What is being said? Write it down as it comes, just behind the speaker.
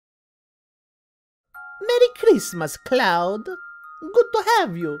Merry Christmas, Cloud. Good to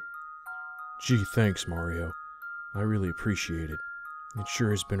have you. Gee, thanks, Mario. I really appreciate it. It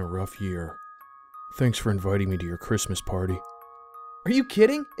sure has been a rough year. Thanks for inviting me to your Christmas party. Are you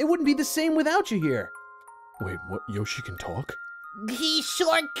kidding? It wouldn't be the same without you here. Wait, what? Yoshi can talk? He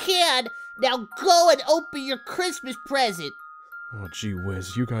sure can. Now go and open your Christmas present. Oh, gee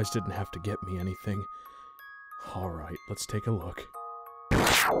whiz, you guys didn't have to get me anything. Alright, let's take a look.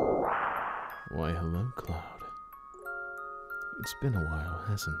 Why, hello, Cloud. It's been a while,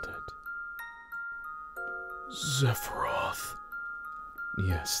 hasn't it? Sephiroth.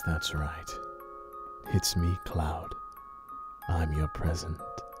 Yes, that's right. It's me, Cloud. I'm your present.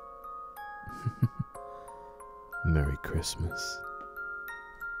 Merry Christmas.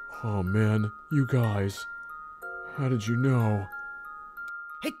 Oh man, you guys. How did you know?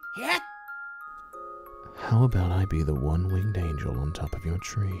 Hey, yeah. How about I be the one-winged angel on top of your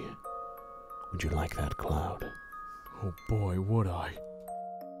tree? Would you like that, Cloud? Oh boy, would I.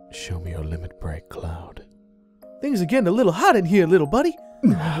 Show me your limit break, Cloud. Things are getting a little hot in here, little buddy.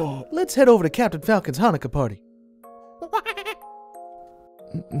 Let's head over to Captain Falcon's Hanukkah party.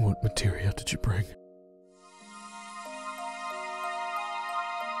 What materia did you bring?